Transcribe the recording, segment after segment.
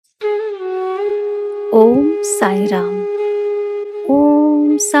Om Sai Ram.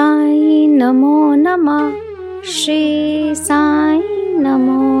 Om Sai Namo Namah. Shri Sai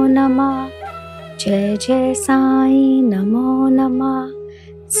Namo Namah. Jai Jai Sai Namo Namah.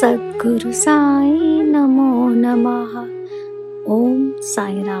 Sadguru Sai Namo Namah. Om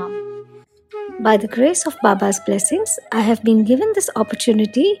Sai Ram. By the grace of Baba's blessings, I have been given this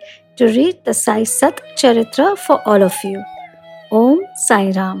opportunity to read the Sai Sat Charitra for all of you. Om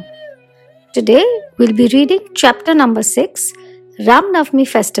Sai Ram. Today we'll be reading chapter number 6, Ram Navami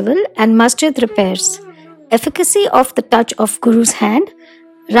Festival and Masjid Repairs. Efficacy of the touch of Guru's hand,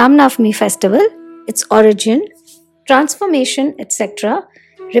 Ram Navami Festival, its origin, transformation, etc.,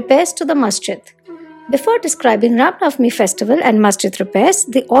 repairs to the masjid. Before describing Ram Navami Festival and Masjid Repairs,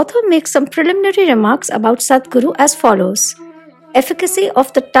 the author makes some preliminary remarks about Sadguru as follows. Efficacy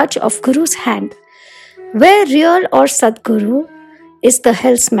of the touch of Guru's hand. Where real or Sadguru is the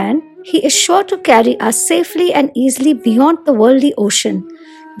helmsman, he is sure to carry us safely and easily beyond the worldly ocean.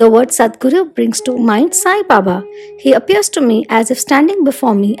 The word Sadguru brings to mind Sai Baba. He appears to me as if standing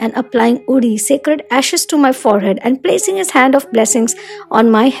before me and applying udi, sacred ashes, to my forehead and placing his hand of blessings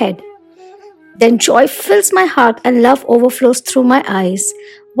on my head. Then joy fills my heart and love overflows through my eyes.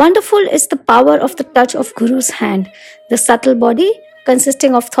 Wonderful is the power of the touch of Guru's hand. The subtle body,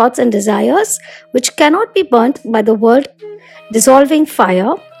 consisting of thoughts and desires, which cannot be burnt by the world dissolving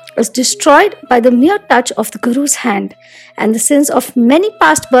fire, is destroyed by the mere touch of the Guru's hand, and the sins of many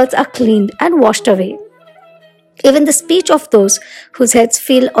past births are cleaned and washed away. Even the speech of those whose heads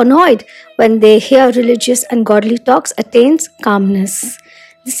feel annoyed when they hear religious and godly talks attains calmness.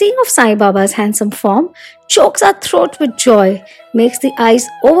 The seeing of Sai Baba's handsome form chokes our throat with joy, makes the eyes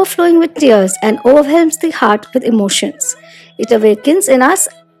overflowing with tears, and overwhelms the heart with emotions. It awakens in us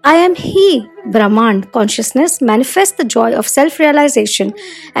I am He, Brahman consciousness, manifests the joy of self-realization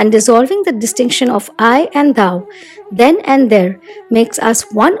and dissolving the distinction of I and Thou, then and there, makes us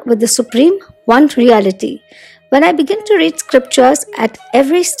one with the Supreme One Reality. When I begin to read scriptures at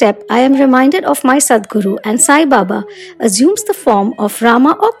every step, I am reminded of my Sadguru, and Sai Baba assumes the form of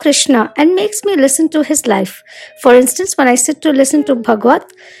Rama or Krishna and makes me listen to his life. For instance, when I sit to listen to Bhagavad,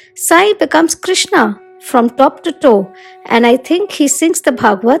 Sai becomes Krishna from top to toe, and I think he sings the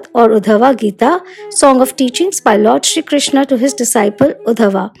Bhagavad or Uddhava Gita, song of teachings by Lord Shri Krishna to his disciple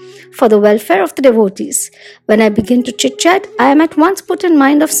Uddhava, for the welfare of the devotees. When I begin to chit-chat, I am at once put in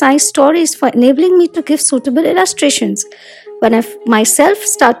mind of Sai's stories for enabling me to give suitable illustrations. When I myself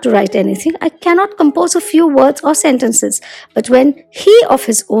start to write anything, I cannot compose a few words or sentences, but when he of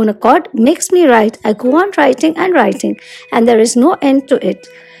his own accord makes me write, I go on writing and writing, and there is no end to it.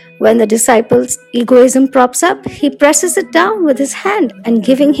 When the disciple's egoism props up, he presses it down with his hand and,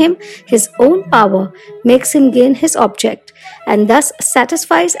 giving him his own power, makes him gain his object and thus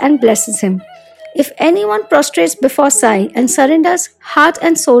satisfies and blesses him. If anyone prostrates before Sai and surrenders heart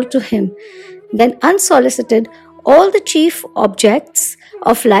and soul to him, then unsolicited, all the chief objects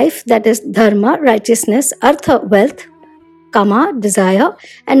of life, that is dharma, righteousness, artha, wealth, kama, desire,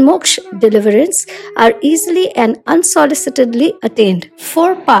 and moksha, deliverance, are easily and unsolicitedly attained.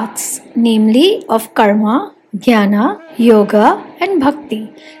 4 paths, namely of karma, jnana, yoga, and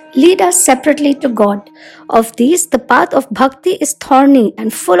bhakti, lead us separately to God. Of these, the path of bhakti is thorny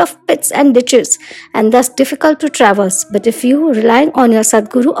and full of pits and ditches, and thus difficult to traverse. But if you, relying on your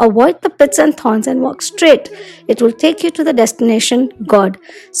Sadguru, avoid the pits and thorns and walk straight, it will take you to the destination, God.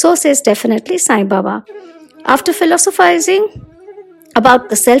 So says definitely Sai Baba. After philosophizing about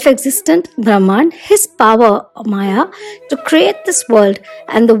the self-existent Brahman, his power, Maya, to create this world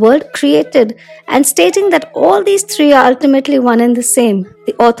and the world created, and stating that all these three are ultimately one and the same,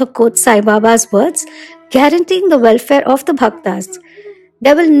 the author quotes Sai Baba's words, guaranteeing the welfare of the bhaktas.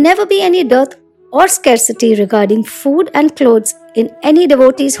 There will never be any dearth or scarcity regarding food and clothes in any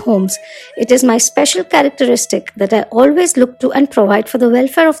devotee's homes. It is my special characteristic that I always look to and provide for the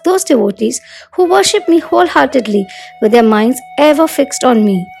welfare of those devotees who worship me wholeheartedly with their minds ever fixed on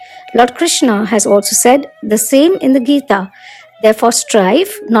me. Lord Krishna has also said the same in the Gita. Therefore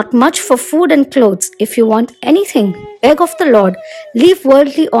strive not much for food and clothes. If you want anything, beg of the Lord. Leave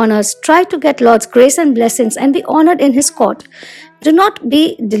worldly honors. Try to get Lord's grace and blessings and be honored in his court. Do not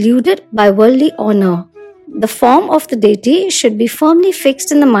be deluded by worldly honor. The form of the deity should be firmly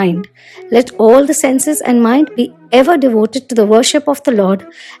fixed in the mind. Let all the senses and mind be ever devoted to the worship of the Lord.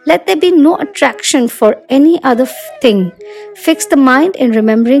 Let there be no attraction for any other thing. Fix the mind in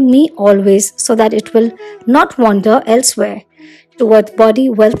remembering me always, so that it will not wander elsewhere, towards body,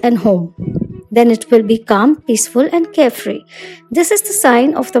 wealth, and home. Then it will be calm, peaceful, and carefree. This is the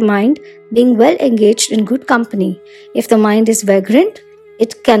sign of the mind being well engaged in good company. If the mind is vagrant,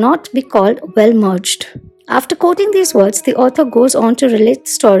 it cannot be called well merged. After quoting these words, the author goes on to relate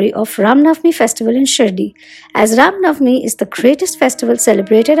the story of Ram Navami festival in Shirdi. As Ram Navami is the greatest festival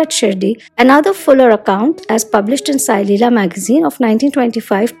celebrated at Shirdi, another fuller account, as published in Sai Leela magazine of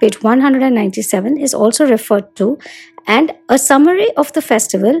 1925, page 197, is also referred to, and a summary of the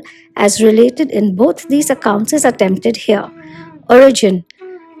festival as related in both these accounts is attempted here. Origin.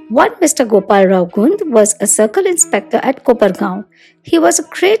 One Mr. Gopal Rao Gund was a circle inspector at Kopargaon. He was a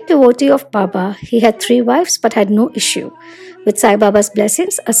great devotee of Baba. He had 3 wives but had no issue. With Sai Baba's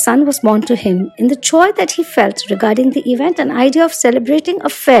blessings, a son was born to him. In the joy that he felt regarding the event, an idea of celebrating a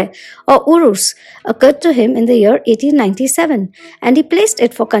fair or urus occurred to him in the year 1897, and he placed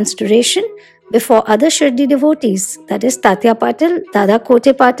it for consideration before other Shirdi devotees, that is Tatya Patil, Dada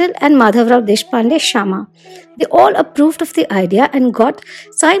Kote Patil and Madhavrao Deshpande Shama. They all approved of the idea and got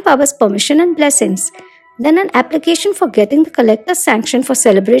Sai Baba's permission and blessings. Then an application for getting the collector's sanction for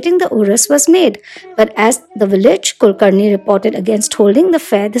celebrating the Urus was made, but as the village Kulkarni reported against holding the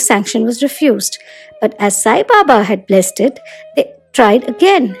fair, the sanction was refused. But as Sai Baba had blessed it, they tried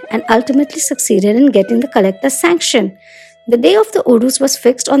again and ultimately succeeded in getting the collector's sanction. The day of the Urus was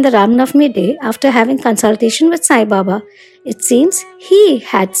fixed on the Ram Navami day after having consultation with Sai Baba. It seems he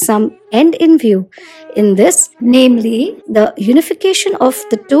had some end in view in this, namely the unification of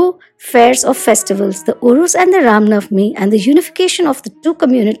the 2 fairs of festivals, the Urus and the Ram Navami, and the unification of the 2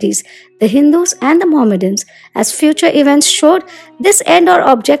 communities, the Hindus and the Mohammedans. As future events showed, this end or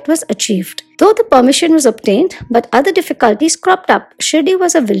object was achieved. Though the permission was obtained, but other difficulties cropped up. Shirdi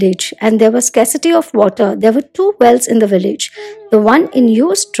was a village and there was scarcity of water. There were 2 wells in the village. The one in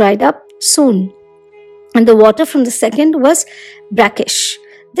use dried up soon, and the water from the second was brackish.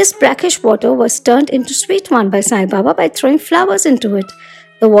 This brackish water was turned into sweet one by Sai Baba by throwing flowers into it.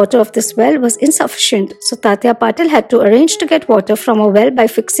 The water of this well was insufficient, so Tatya Patil had to arrange to get water from a well by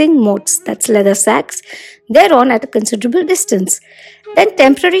fixing moats, that's leather sacks, thereon at a considerable distance. Then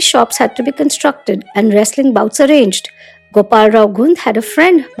temporary shops had to be constructed and wrestling bouts arranged. Gopal Rao Gund had a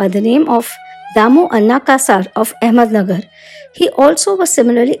friend by the name of Damu Anna Kasar of Ahmednagar. He also was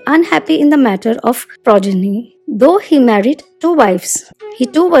similarly unhappy in the matter of progeny, though he married 2 wives. He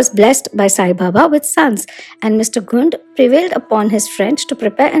too was blessed by Sai Baba with sons, and Mr. Gund prevailed upon his friend to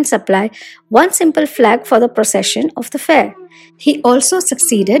prepare and supply 1 simple flag for the procession of the fair. He also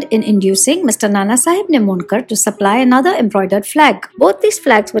succeeded in inducing Mr. Nana Sahib Nimunkar to supply another embroidered flag. Both these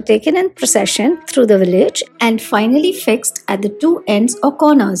flags were taken in procession through the village and finally fixed at the 2 ends or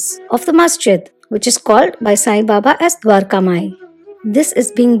corners of the masjid, which is called by Sai Baba as Dwarka Mai. This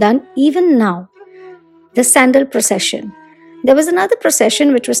is being done even now. The sandal procession. There was another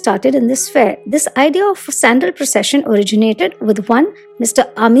procession which was started in this fair. This idea of a sandal procession originated with one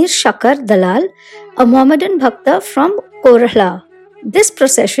Mr. Amir Shakar Dalal, a Mohammedan Bhakta from Korla. This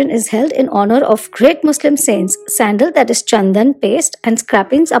procession is held in honor of great Muslim saints. Sandal, that is chandan paste, and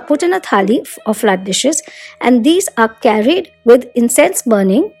scrapings are put in a thali of flat dishes, and these are carried with incense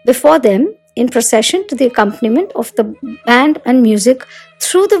burning before them in procession to the accompaniment of the band and music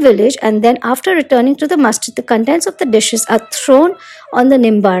through the village, and then after returning to the masjid, the contents of the dishes are thrown on the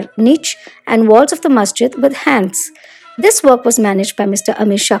nimbar, niche and walls of the masjid with hands. This work was managed by Mr.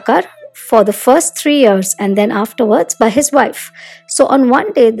 Amir Shakar for the first 3 years and then afterwards by his wife. So on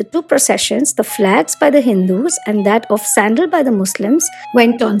one day, the 2 processions, the flags by the Hindus and that of sandal by the Muslims,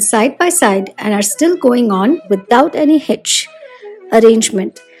 went on side by side and are still going on without any hitch.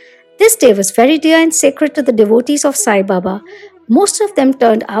 Arrangement. This day was very dear and sacred to the devotees of Sai Baba. Most of them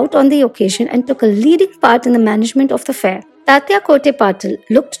turned out on the occasion and took a leading part in the management of the fair. Tatya Kote Patil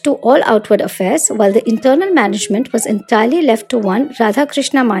looked to all outward affairs, while the internal management was entirely left to one Radha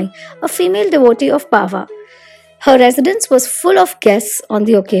Krishna Mai, a female devotee of Baba. Her residence was full of guests on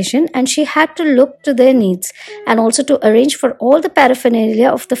the occasion, and she had to look to their needs and also to arrange for all the paraphernalia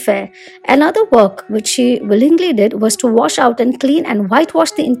of the fair. Another work which she willingly did was to wash out and clean and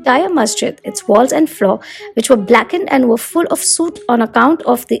whitewash the entire masjid, its walls and floor, which were blackened and were full of soot on account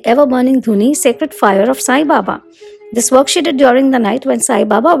of the ever-burning dhuni, sacred fire of Sai Baba. This work she did during the night when Sai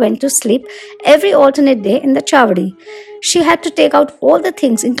Baba went to sleep every alternate day in the Chavadi. She had to take out all the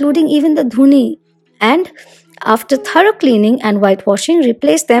things, including even the dhuni, and after thorough cleaning and whitewashing,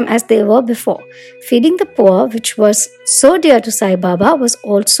 replace them as they were before. Feeding the poor, which was so dear to Sai Baba, was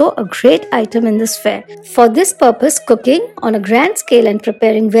also a great item in this fair. For this purpose, cooking on a grand scale and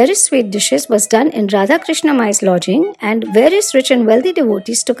preparing very sweet dishes was done in Radha Krishna Mai's lodging, and various rich and wealthy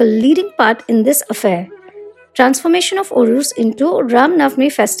devotees took a leading part in this affair. Transformation of Urus into Ram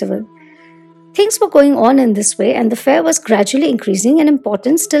Navami festival. Things were going on in this way, and the fair was gradually increasing in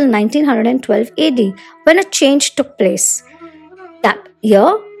importance till 1912 AD, when a change took place. That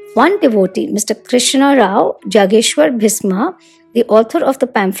year, one devotee, Mr. Krishna Rao Jageshwar Bhisma, the author of the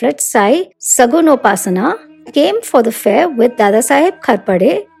pamphlet Sai Sagunopasana, came for the fair with Dada Saheb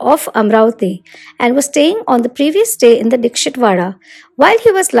Kharpade of Amravati and was staying on the previous day in the Dikshit Vada. While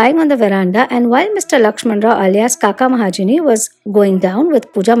he was lying on the veranda and while Mr. Lakshman Rao alias Kaka Mahajani was going down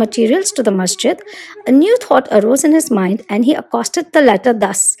with puja materials to the masjid, a new thought arose in his mind and he accosted the latter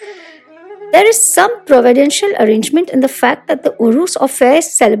thus. There is some providential arrangement in the fact that the Urus of fair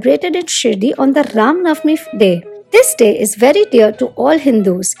is celebrated in Shirdi on the Ram Navami day. This day is very dear to all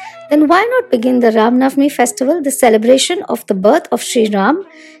Hindus. Then why not begin the Ram Navami festival, the celebration of the birth of Sri Ram,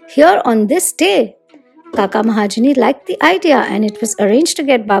 here on this day? Kaka Mahajani liked the idea and it was arranged to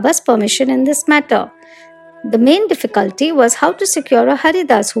get Baba's permission in this matter. The main difficulty was how to secure a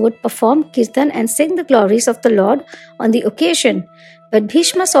Haridas who would perform kirtan and sing the glories of the Lord on the occasion. But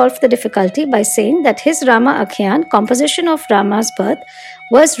Bhishma solved the difficulty by saying that his Rama Akhyan, composition of Rama's birth,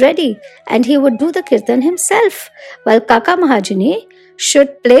 was ready and he would do the kirtan himself, while Kaka Mahajani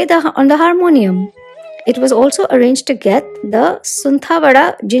should play on the harmonium. It was also arranged to get the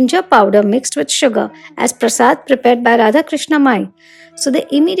Sunthavada ginger powder mixed with sugar as prasad prepared by Radha Krishna Mai. So they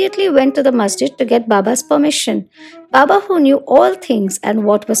immediately went to the masjid to get Baba's permission. Baba, who knew all things and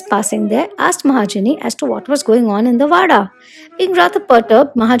what was passing there, asked Mahajani as to what was going on in the Vada. Being rather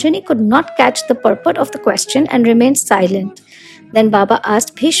perturbed, Mahajani could not catch the purport of the question and remained silent. Then Baba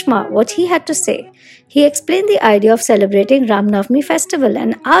asked Bhishma what he had to say. He explained the idea of celebrating Ram Navami festival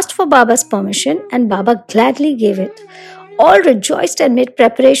and asked for Baba's permission, and Baba gladly gave it. All rejoiced and made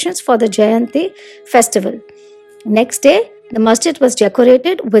preparations for the Jayanti festival. Next day, the masjid was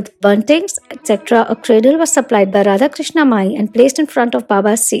decorated with buntings, etc. A cradle was supplied by Radha Krishna Mai and placed in front of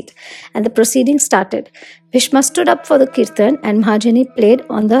Baba's seat, and the proceedings started. Bhishma stood up for the kirtan and Mahajani played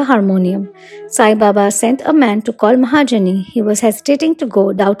on the harmonium. Sai Baba sent a man to call Mahajani. He was hesitating to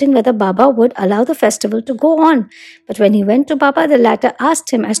go, doubting whether Baba would allow the festival to go on. But when he went to Baba, the latter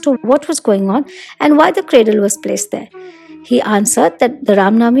asked him as to what was going on and why the cradle was placed there. He answered that the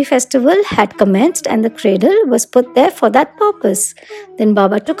Ram Navami festival had commenced and the cradle was put there for that purpose. Then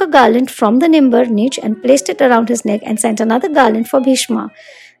Baba took a garland from the Nimbar niche and placed it around his neck and sent another garland for Bhishma.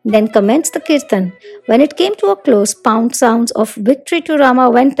 Then commenced the kirtan. When it came to a close, pound sounds of victory to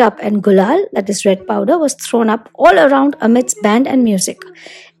Rama went up and gulal, that is red powder, was thrown up all around amidst band and music.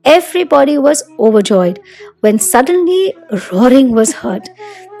 Everybody was overjoyed when suddenly roaring was heard.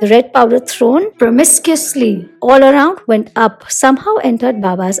 The red powder thrown promiscuously all around went up, somehow entered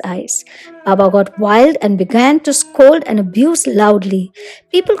Baba's eyes. Baba got wild and began to scold and abuse loudly.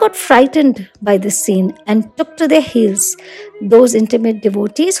 People got frightened by this scene and took to their heels. Those intimate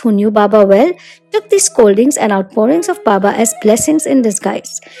devotees who knew Baba well took these scoldings and outpourings of Baba as blessings in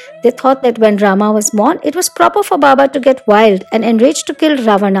disguise. They thought that when Rama was born, it was proper for Baba to get wild and enraged to kill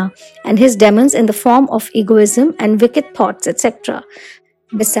Ravana and his demons in the form of egoism and wicked thoughts, etc.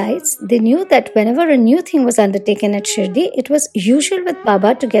 Besides, they knew that whenever a new thing was undertaken at Shirdi, it was usual with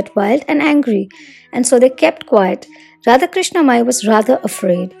Baba to get wild and angry, and so they kept quiet. Radha Krishna Mai was rather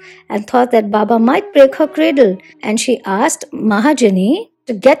afraid and thought that Baba might break her cradle, and she asked Mahajani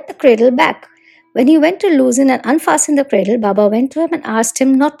to get the cradle back. When he went to loosen and unfasten the cradle, Baba went to him and asked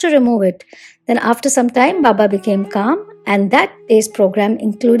him not to remove it. Then after some time, Baba became calm, and that day's program,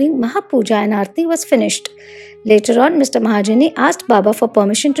 including Mahapuja and Aarti, was finished. Later on, Mr. Mahajani asked Baba for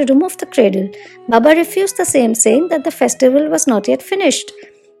permission to remove the cradle. Baba refused the same, saying that the festival was not yet finished.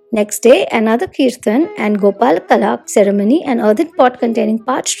 Next day, another kirtan and Gopal Kalak ceremony, an earthen pot containing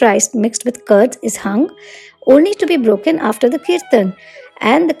parched rice mixed with curds, is hung, only to be broken after the kirtan,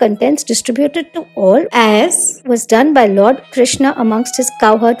 and the contents distributed to all, as was done by Lord Krishna amongst his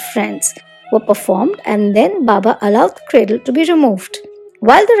cowherd friends, were performed, and then Baba allowed the cradle to be removed.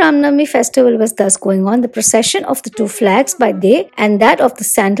 While the Ram Navami festival was thus going on, the procession of the two flags by day and that of the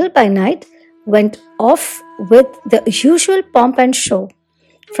sandal by night went off with the usual pomp and show.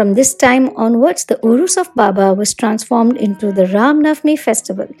 From this time onwards, the Urus of Baba was transformed into the Ram Navami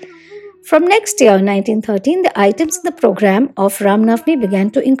festival. From next year, 1913, the items in the program of Ram Navami began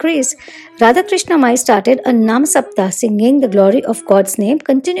to increase. Radha Krishna Mai started a Nam Saptah, singing the glory of God's name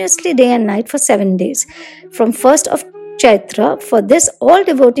continuously day and night for 7 days. From 1st of Chaitra, for this all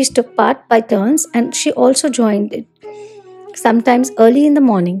devotees took part by turns and she also joined it, sometimes early in the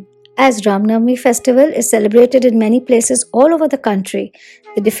morning. As Ram Navami festival is celebrated in many places all over the country,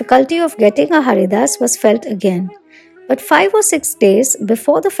 the difficulty of getting a Haridas was felt again. But 5 or 6 days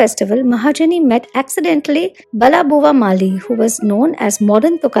before the festival, Mahajani met accidentally Balabuva Mali, who was known as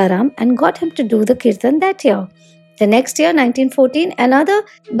Modern Tukaram, and got him to do the kirtan that year. The next year, 1914, another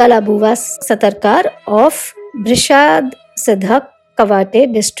Balabuva Satarkar of Brishad Siddhak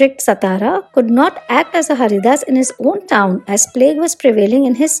Kawate district Satara, could not act as a Haridas in his own town as plague was prevailing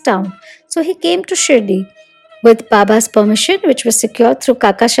in his town. So he came to Shirdi. With Baba's permission, which was secured through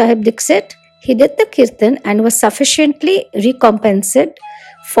Kaka Sahib Dixit, he did the kirtan and was sufficiently recompensed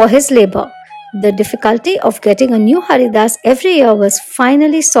for his labor. The difficulty of getting a new Haridas every year was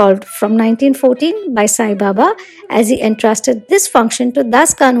finally solved from 1914 by Sai Baba, as he entrusted this function to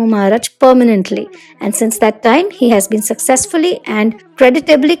Das Kanu Maharaj permanently, and since that time he has been successfully and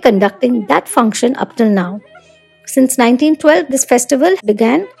creditably conducting that function up till now. Since 1912, this festival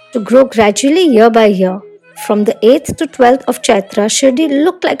began to grow gradually year by year. From the 8th to 12th of Chaitra, Shirdi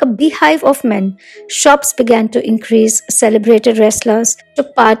looked like a beehive of men. Shops began to increase, celebrated wrestlers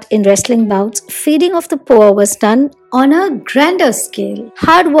took part in wrestling bouts, feeding of the poor was done on a grander scale.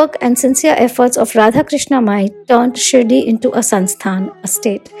 Hard work and sincere efforts of Radha Krishna Mai turned Shirdi into a sansthan, a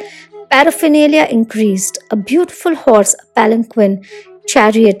state. Paraphernalia increased. A beautiful horse, a palanquin,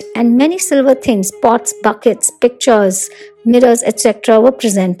 chariot, and many silver things, pots, buckets, pictures, mirrors, etc. were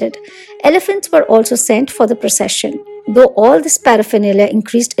presented. Elephants were also sent for the procession. Though all this paraphernalia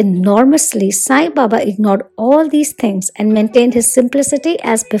increased enormously, Sai Baba ignored all these things and maintained his simplicity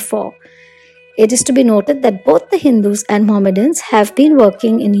as before. It is to be noted that both the Hindus and Mohammedans have been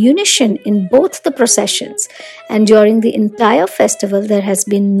working in unison in both the processions, and during the entire festival there has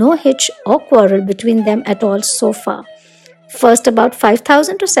been no hitch or quarrel between them at all so far. First, about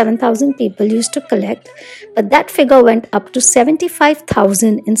 5,000 to 7,000 people used to collect, but that figure went up to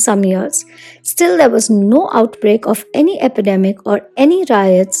 75,000 in some years. Still, there was no outbreak of any epidemic or any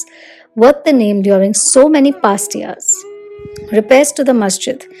riots worth the name during so many past years. Repairs to the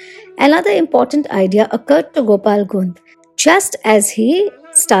masjid. Another important idea occurred to Gopal Gund. Just as he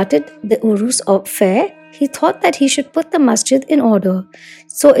started the Urus fair, he thought that he should put the masjid in order.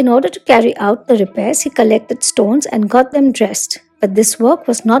 So in order to carry out the repairs, he collected stones and got them dressed. But this work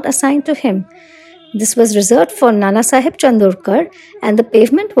was not assigned to him. This was reserved for Nana Sahib Chandorkar and the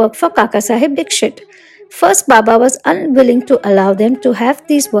pavement work for Kaka Sahib Dikshit. First, Baba was unwilling to allow them to have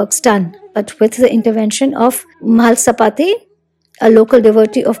these works done. But with the intervention of Mahalsapati, a local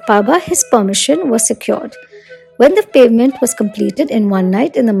devotee of Baba, his permission was secured. When the pavement was completed in one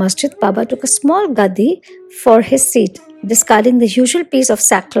night in the masjid, Baba took a small gadi for his seat, discarding the usual piece of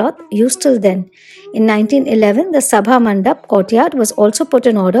sackcloth used till then. In 1911, the Sabha Mandap courtyard was also put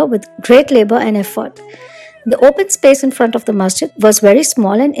in order with great labor and effort. The open space in front of the masjid was very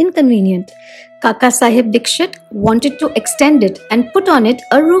small and inconvenient. Kaka Sahib Dikshit wanted to extend it and put on it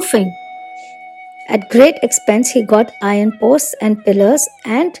a roofing. At great expense, he got iron posts and pillars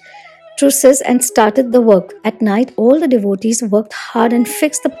and trusses and started the work. At night, all the devotees worked hard and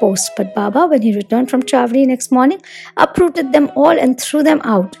fixed the posts, but Baba, when he returned from Chavri next morning, uprooted them all and threw them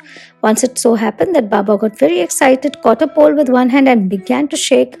out. Once it so happened that Baba got very excited, caught a pole with one hand and began to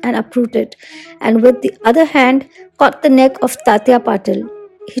shake and uproot it, and with the other hand caught the neck of Tatya Patil.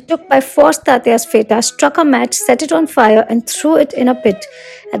 He took by force Tatya's feta, struck a match, set it on fire and threw it in a pit.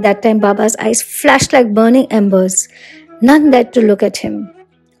 At that time, Baba's eyes flashed like burning embers. None dared to look at him.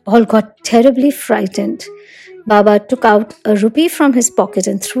 All got terribly frightened. Baba took out a rupee from his pocket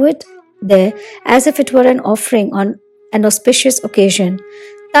and threw it there as if it were an offering on an auspicious occasion.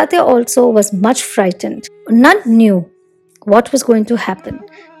 Tatya also was much frightened. None knew what was going to happen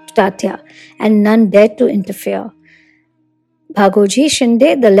to Tatya, and none dared to interfere. Bhagoji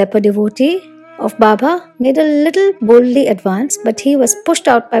Shinde, the leper devotee of Baba, made a little boldly advance, but he was pushed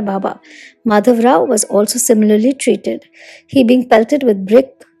out by Baba. Madhav Rao was also similarly treated, he being pelted with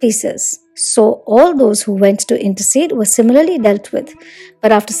brick pieces. So all those who went to intercede were similarly dealt with.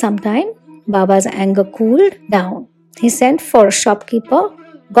 But after some time, Baba's anger cooled down. He sent for a shopkeeper,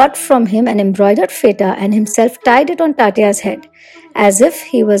 got from him an embroidered feta and himself tied it on Tatya's head, as if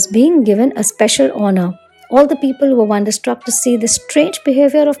he was being given a special honor. All the people were wonderstruck to see the strange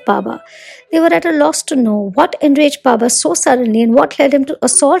behavior of Baba. They were at a loss to know what enraged Baba so suddenly and what led him to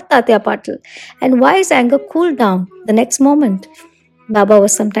assault Tatya Patil, and why his anger cooled down the next moment. Baba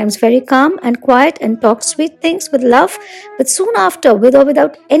was sometimes very calm and quiet and talked sweet things with love, but soon after, with or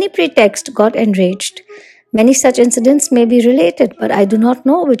without any pretext, got enraged. Many such incidents may be related, but I do not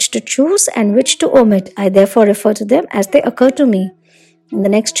know which to choose and which to omit. I therefore refer to them as they occur to me. In the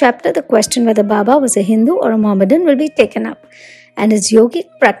next chapter, the question whether Baba was a Hindu or a Mohammedan will be taken up, and his yogic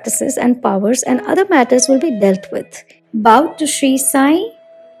practices and powers and other matters will be dealt with. Bow to Sri Sai.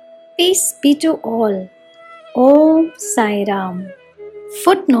 Peace be to all. Om Sai Ram.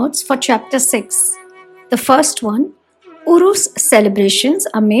 Footnotes for Chapter 6. The first one, Urus celebrations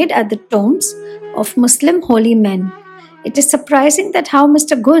are made at the tombs of Muslim holy men. It is surprising that how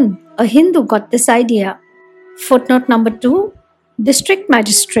Mr. Gun, a Hindu, got this idea. Footnote number 2, District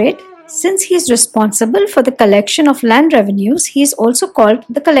Magistrate. Since he is responsible for the collection of land revenues, he is also called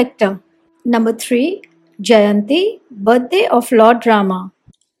the Collector. Number 3. Jayanti, birthday of Lord Rama.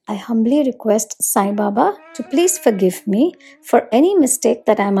 I humbly request Sai Baba to please forgive me for any mistake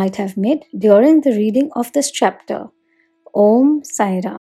that I might have made during the reading of this chapter. Om Sai Ram.